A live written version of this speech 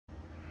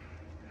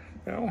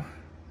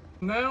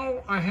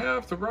Now I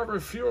have the rubber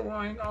fuel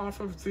line off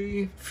of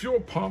the fuel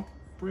pump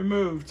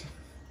removed.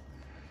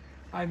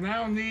 I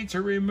now need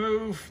to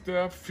remove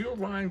the fuel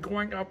line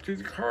going up to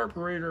the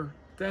carburetor.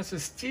 That's a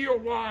steel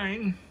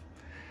line,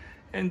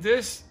 and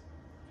this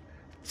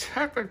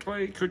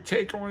technically could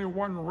take only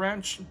one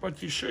wrench,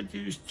 but you should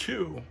use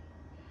two.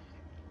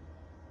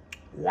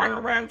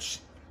 One wrench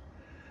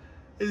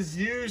is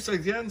used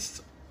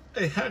against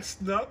a hex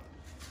nut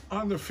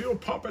on the fuel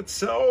pump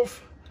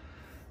itself,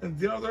 and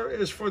the other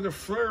is for the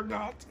flare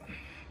nut.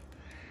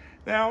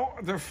 Now,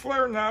 the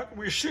flare nut,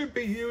 we should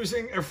be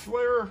using a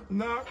flare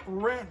nut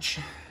wrench,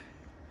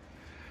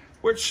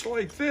 which,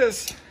 like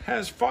this,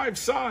 has 5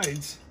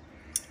 sides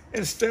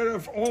instead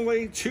of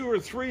only 2 or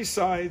 3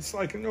 sides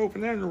like an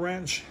open-end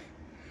wrench.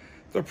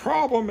 The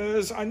problem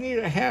is I need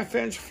a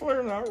 1/2-inch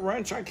flare nut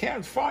wrench. I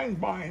can't find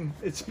mine.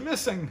 It's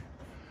missing.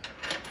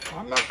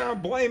 I'm not going to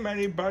blame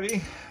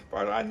anybody,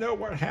 but I know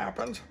what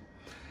happened.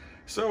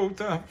 So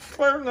the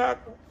flare nut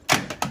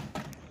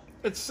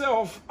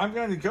itself, I'm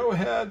going to go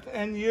ahead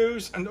and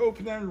use an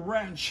open-end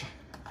wrench,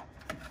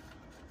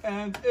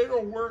 and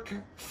it'll work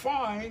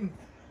fine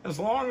as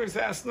long as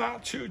that's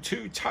not too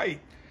tight.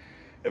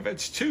 If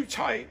it's too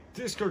tight,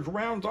 this could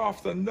round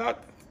off the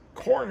nut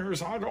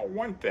corners. I don't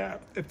want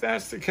that. If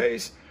that's the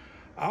case,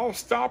 I'll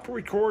stop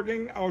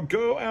recording. I'll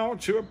go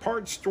out to a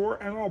parts store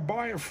and I'll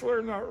buy a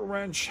flare nut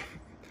wrench,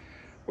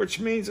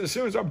 which means as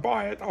soon as I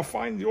buy it, I'll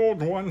find the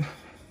old one.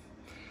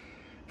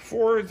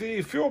 For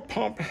the fuel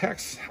pump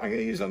hex, I'm going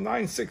to use a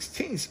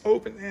 9/16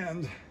 open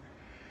end.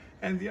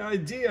 And the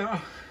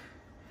idea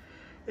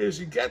is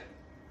you get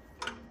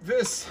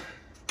this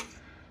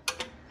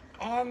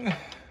on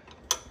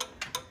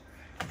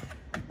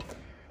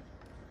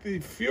the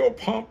fuel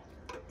pump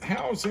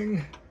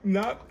housing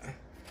nut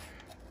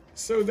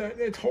so that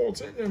it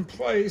holds it in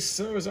place.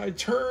 So as I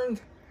turn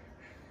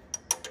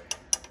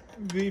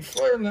the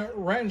flare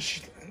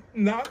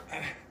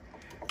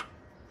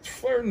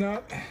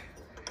nut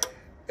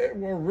it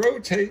will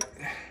rotate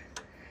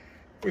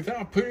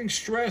without putting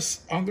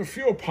stress on the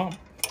fuel pump.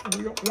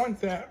 We don't want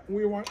that.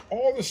 We want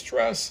all the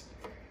stress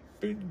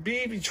to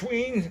be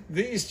between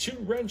these 2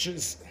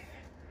 wrenches.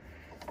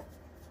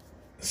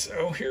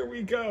 So here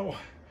we go.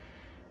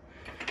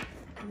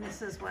 And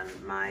this is when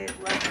my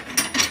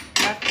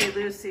lefty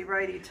loosey,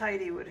 righty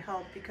tighty would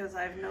help, because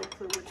I have no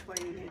clue which way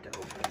you need to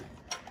open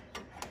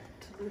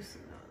to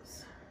loosen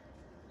those.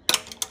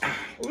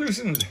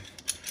 Loosened.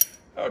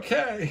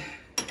 Okay.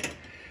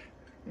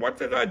 What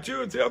did I do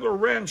with the other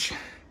wrench?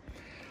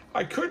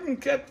 I couldn't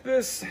get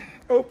this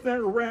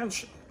open-end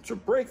wrench to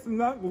break the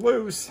nut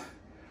loose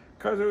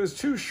because it was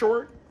too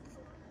short.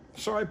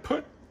 So I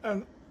put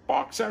a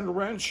box end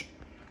wrench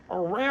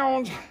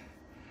around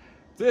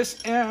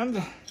this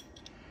end,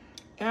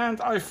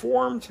 and I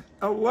formed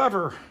a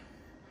lever.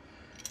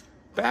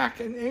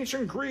 Back in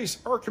ancient Greece,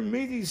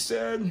 Archimedes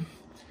said,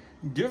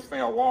 "Give me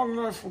a long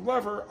enough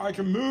lever, I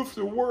can move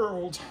the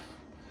world."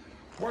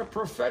 What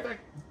prophetic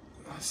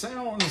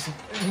sounds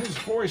in his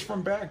voice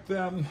from back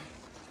then.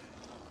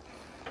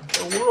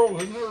 The world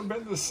has never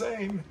been the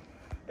same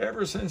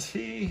ever since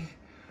he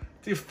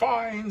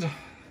defined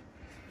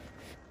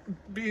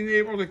being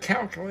able to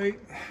calculate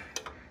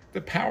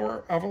the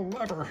power of a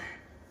lever.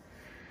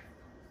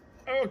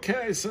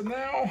 Okay, so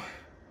now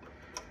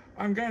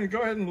I'm going to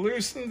go ahead and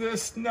loosen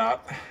this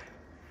nut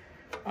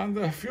on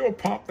the fuel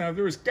pump. Now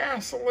there's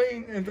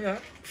gasoline in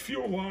that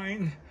fuel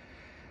line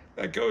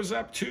that goes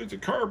up to the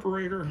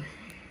carburetor.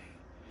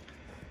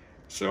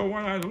 So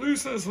when I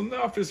loosen this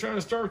enough, it's going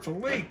to start to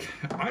leak.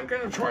 I'm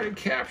going to try to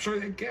capture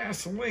the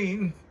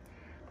gasoline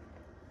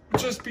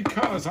just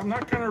because. I'm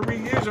not going to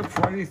reuse it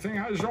for anything.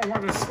 I just don't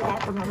want it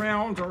slopping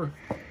around or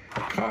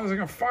causing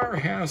a fire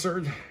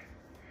hazard.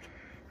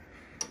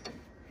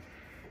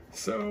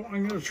 So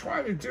I'm going to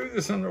try to do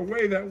this in a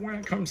way that when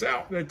it comes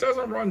out, it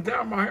doesn't run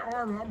down my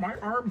arm, my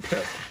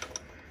armpit.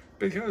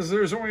 Because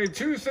there's only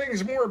 2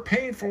 things more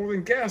painful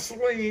than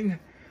gasoline.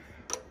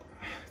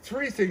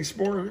 3 things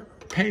more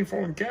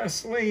painful than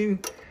gasoline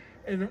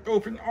in an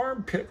open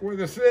armpit where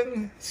the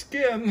thin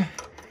skin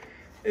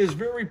is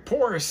very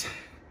porous.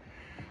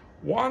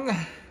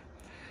 One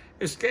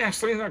is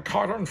gasoline that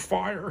caught on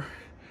fire.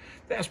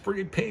 That's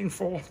pretty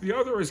painful. The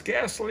other is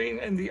gasoline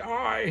in the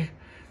eye.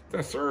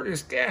 The third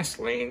is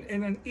gasoline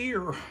in an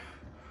ear.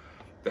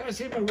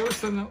 That's even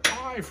worse than an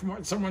eye, from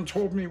what someone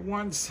told me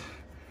once.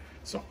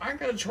 So I'm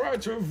going to try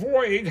to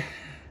avoid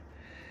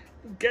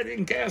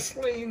getting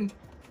gasoline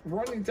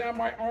running down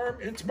my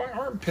arm into my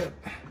armpit.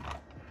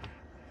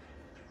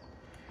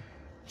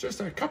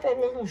 Just a couple of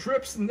little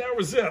drips and that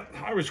was it.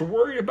 I was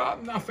worried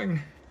about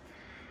nothing.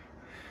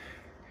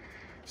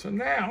 So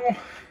now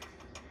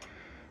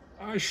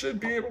I should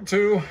be able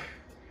to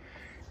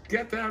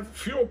get that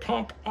fuel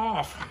pump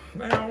off.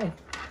 Now,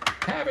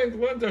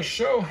 having Linda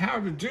show how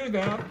to do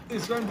that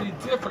is going to be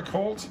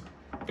difficult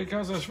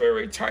because it's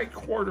very tight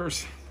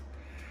quarters.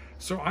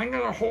 So I'm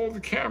going to hold the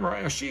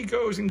camera as she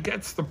goes and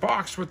gets the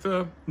box with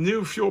the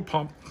new fuel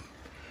pump.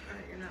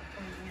 You're not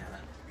pointing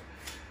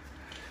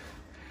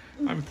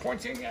I'm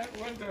pointing at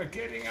Linda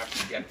getting up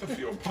to get the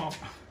fuel pump.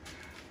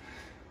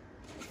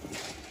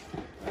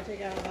 I'll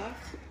take out a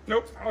box?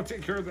 Nope, I'll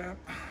take care of that.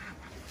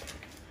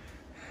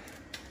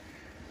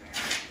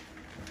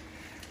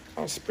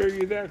 I'll spare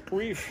you that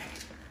grief.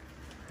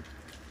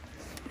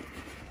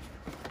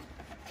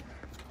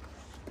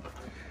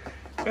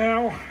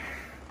 Now,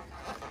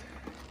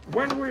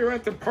 when we were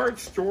at the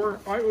parts store,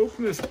 I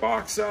opened this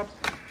box up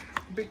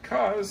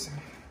because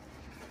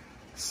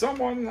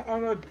someone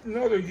on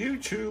another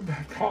YouTube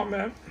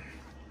comment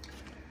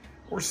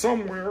or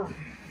somewhere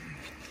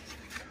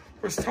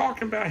was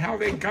talking about how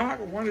they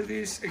got one of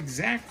these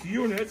exact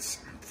units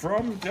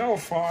from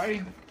Delphi,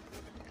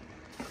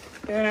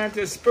 and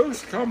it's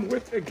supposed to come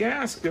with a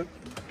gasket.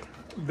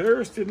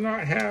 Theirs did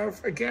not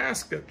have a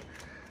gasket.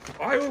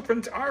 I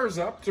opened ours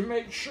up to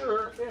make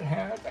sure it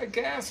had a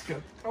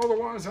gasket.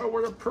 Otherwise, I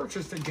would have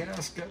purchased a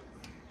gasket.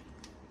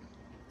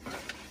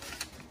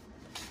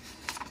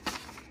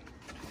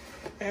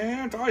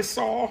 And I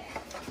saw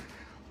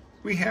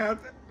we had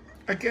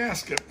a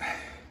gasket.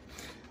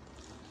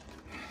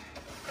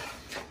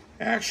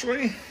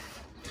 Actually,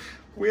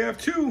 we have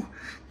two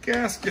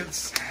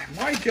gaskets.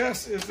 My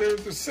guess is they're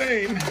the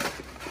same,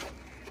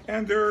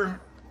 and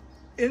they're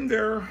in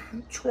there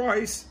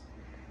twice.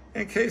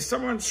 In case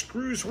someone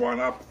screws one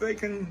up, they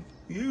can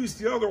use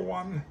the other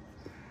one.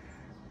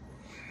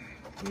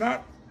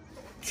 Not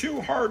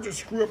too hard to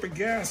screw up a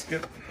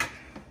gasket.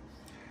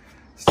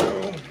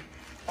 So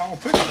I'll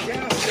put the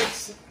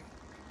gaskets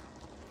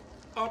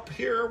up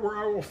here where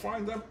I will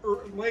find them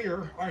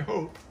later, I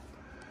hope.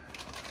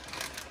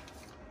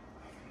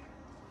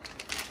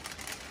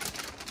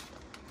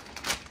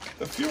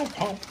 The fuel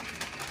pump.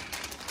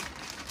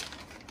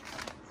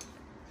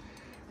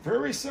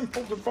 Very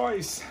simple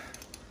device.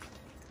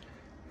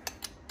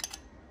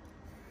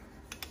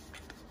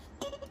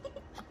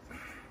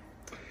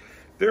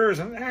 There is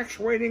an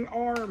actuating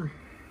arm.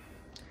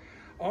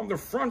 On the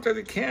front of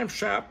the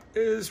camshaft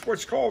is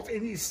what's called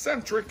an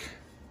eccentric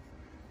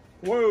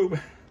lobe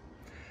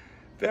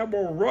that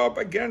will rub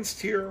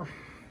against here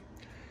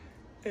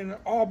in an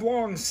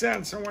oblong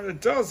sense. And when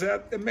it does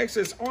that, it makes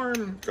this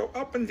arm go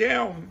up and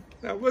down.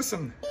 Now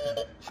listen.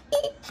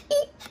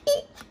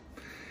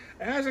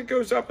 As it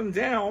goes up and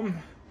down,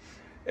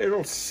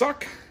 it'll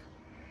suck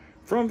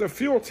from the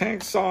fuel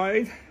tank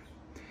side,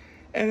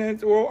 and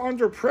it will,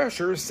 under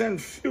pressure,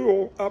 send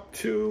fuel up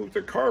to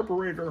the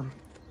carburetor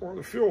or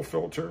the fuel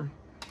filter.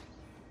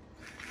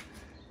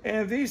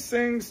 And these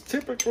things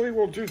typically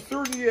will do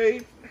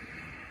 38,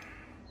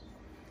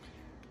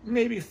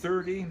 maybe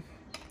 30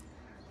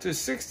 to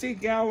 60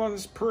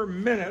 gallons per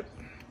minute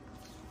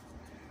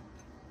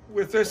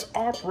with this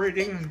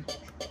operating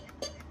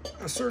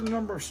a certain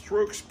number of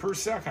strokes per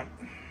second.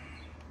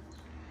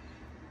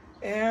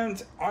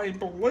 And I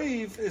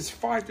believe it's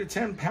 5 to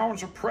 10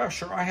 pounds of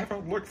pressure. I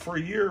haven't looked for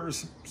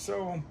years,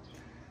 so,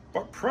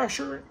 but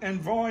pressure and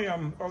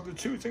volume are the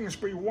two things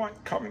we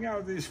want coming out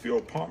of these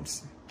fuel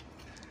pumps.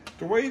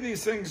 The way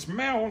these things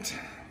mount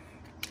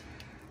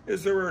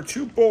is there are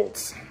two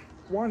bolts,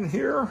 one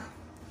here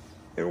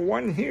and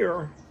one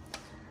here,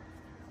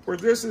 where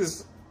this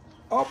is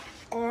up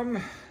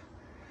on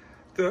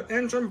the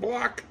engine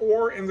block,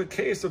 or in the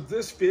case of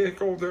this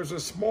vehicle, there's a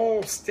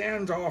small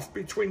standoff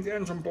between the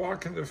engine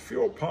block and the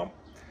fuel pump,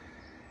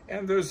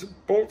 and those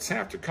bolts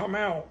have to come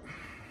out.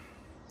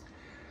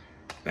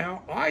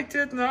 Now, I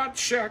did not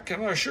check,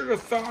 and I should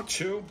have thought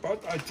to,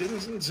 but I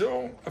didn't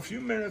until a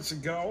few minutes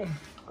ago,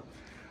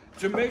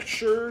 to make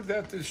sure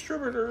that the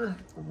distributor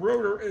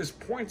rotor is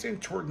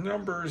pointing toward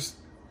numbers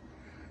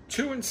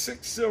 2 and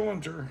 6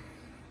 cylinder.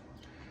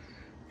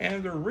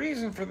 And the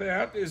reason for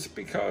that is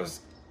because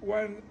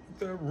when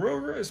the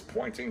rotor is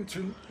pointing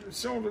to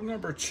cylinder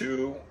number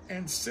 2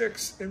 and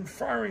 6 in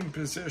firing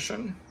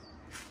position,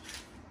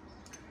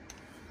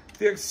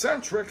 the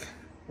eccentric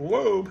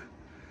lobe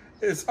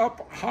is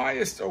up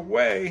highest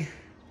away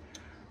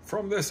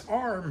from this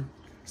arm,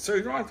 so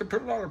you don't have to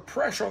put a lot of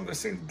pressure on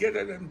this thing to get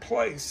it in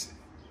place.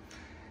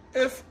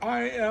 If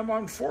I am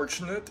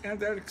unfortunate and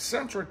that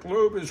eccentric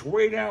lobe is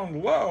way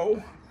down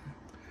low,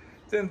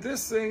 then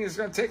this thing is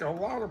going to take a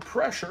lot of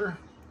pressure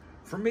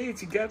for me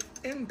to get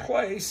in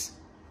place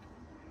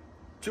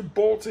to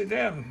bolt it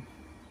in.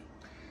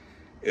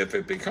 If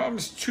it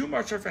becomes too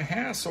much of a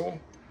hassle,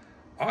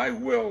 I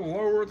will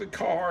lower the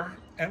car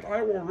and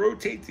I will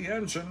rotate the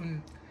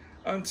engine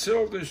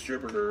until the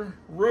distributor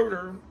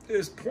rotor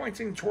is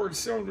pointing towards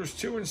cylinders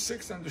 2 and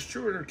 6 on the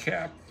distributor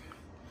cap.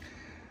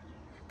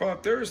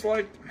 But there's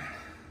like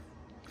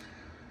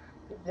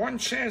 1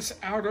 chance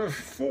out of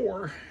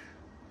 4,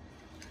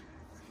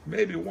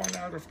 maybe 1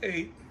 out of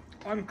 8.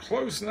 I'm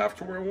close enough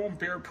to where it won't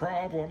be a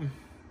problem.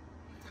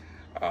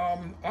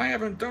 I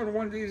haven't done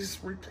one of these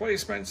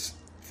replacements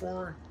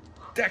for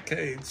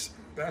decades.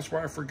 That's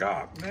why I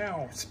forgot.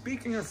 Now,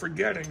 speaking of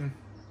forgetting,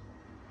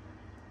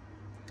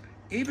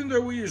 even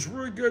though we use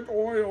really good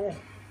oil,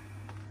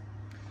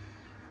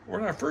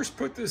 when I first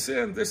put this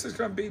in, this is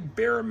going to be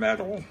bare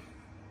metal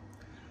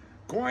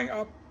going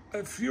up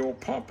a fuel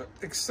pump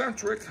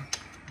eccentric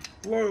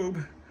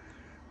lobe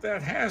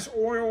that has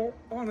oil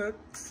on it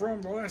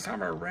from the last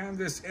time I ran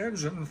this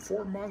engine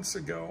 4 months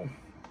ago.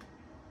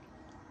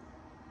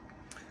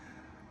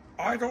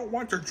 I don't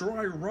want to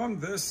dry run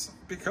this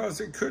because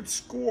it could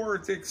score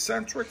the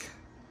eccentric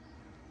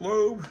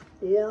lobe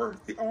or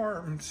the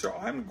arm. So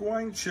I'm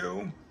going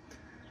to,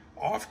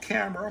 off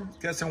camera,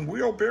 get some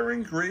wheel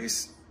bearing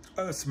grease,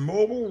 a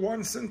Mobile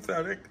 1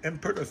 synthetic,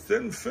 and put a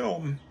thin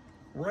film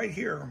right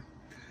here.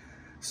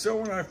 So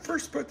when I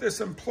first put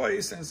this in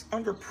place and it's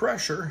under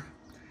pressure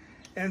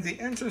and the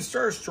engine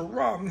starts to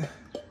run,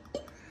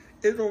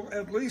 it'll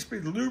at least be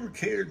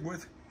lubricated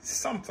with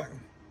something.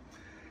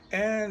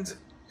 And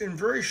in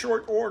very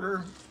short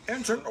order,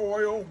 engine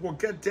oil will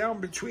get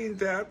down between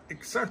that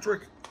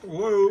eccentric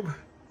lobe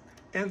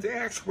and the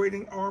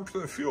actuating arm to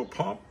the fuel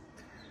pump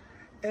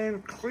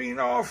and clean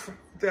off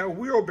that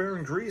wheel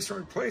bearing grease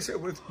and replace it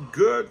with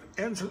good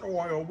engine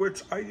oil,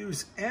 which I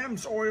use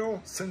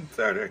AMSOIL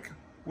synthetic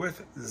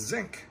with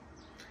zinc.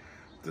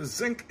 The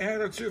zinc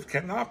additive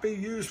cannot be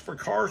used for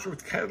cars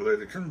with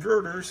catalytic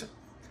converters,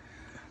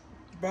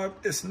 but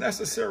it's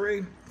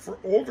necessary for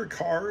older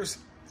cars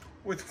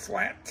with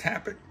flat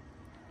tappet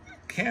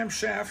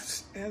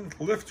camshafts and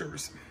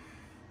lifters.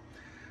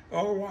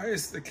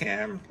 Otherwise, the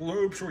cam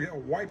lobes will get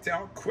wiped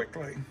out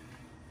quickly.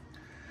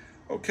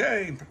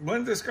 Okay,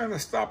 Linda's gonna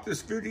stop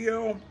this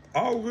video.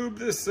 I'll lube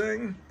this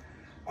thing.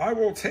 I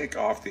will take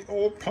off the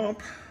old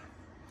pump.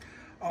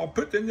 I'll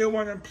put the new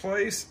one in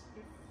place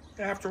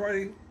after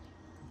I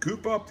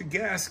goop up the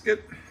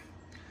gasket,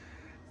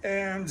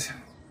 and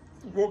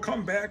we'll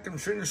come back and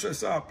finish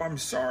this up. I'm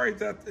sorry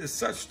that it's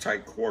such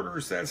tight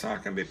quarters that it's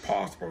not gonna be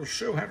possible to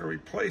show how to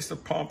replace the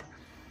pump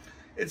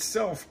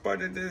itself,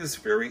 but it is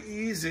very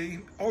easy.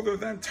 Other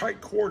than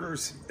tight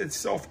quarters, it's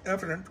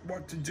self-evident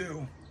what to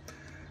do.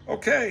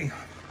 Okay,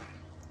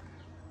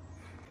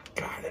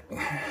 got it.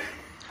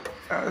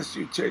 As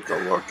you take a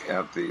look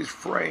at these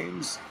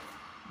frames,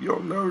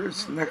 you'll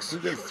notice next to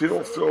the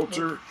fuel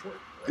filter,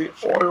 the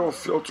oil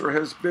filter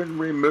has been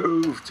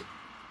removed.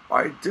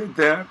 I did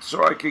that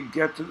so I could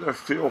get to the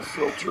fuel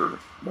filter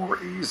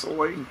more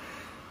easily.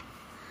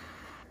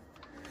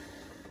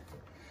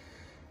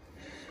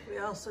 We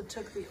also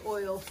took the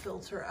oil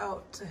filter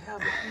out to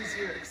have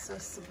easier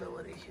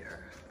accessibility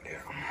here.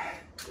 Yeah.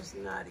 It was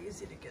not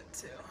easy to get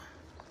to,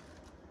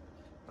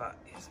 but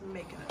he's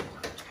making it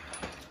work.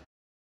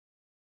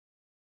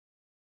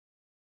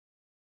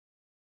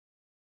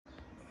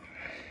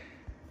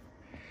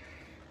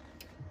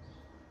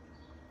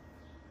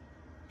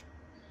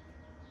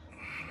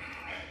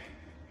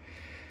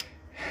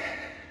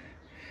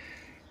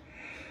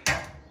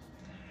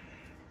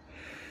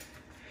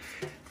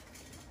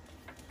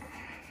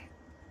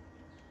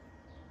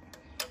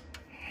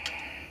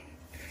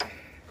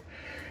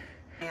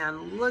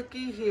 And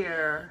looky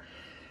here.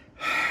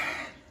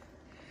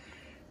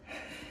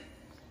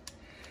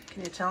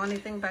 Can you tell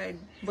anything by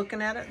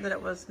looking at it that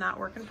it was not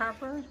working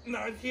properly?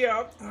 Not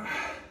yet,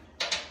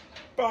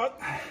 but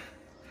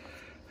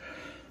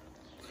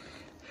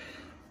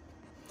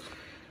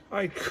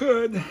I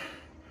could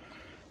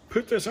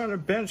put this on a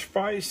bench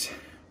vise,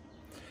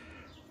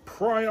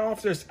 pry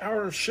off this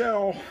outer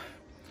shell,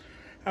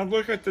 and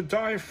look at the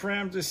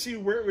diaphragm to see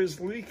where it was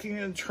leaking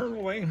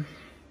internally.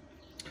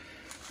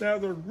 Now,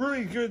 the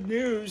really good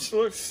news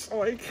looks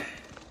like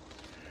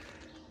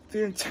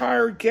the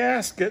entire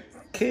gasket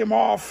came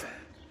off,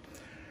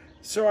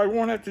 so I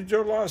won't have to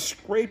do a lot of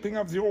scraping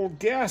of the old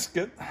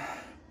gasket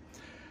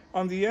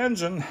on the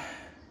engine.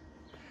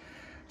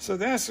 So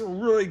that's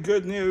really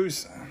good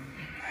news.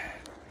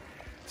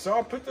 So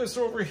I'll put this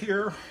over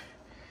here.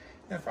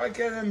 If I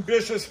get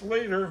ambitious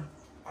later,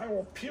 I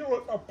will peel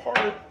it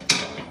apart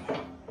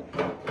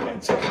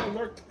and take a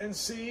look and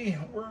see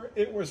where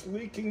it was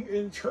leaking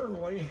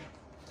internally.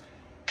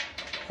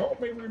 Help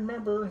me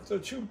remember the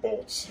 2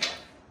 bolts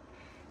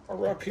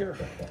are up here.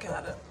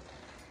 Got it.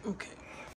 Okay.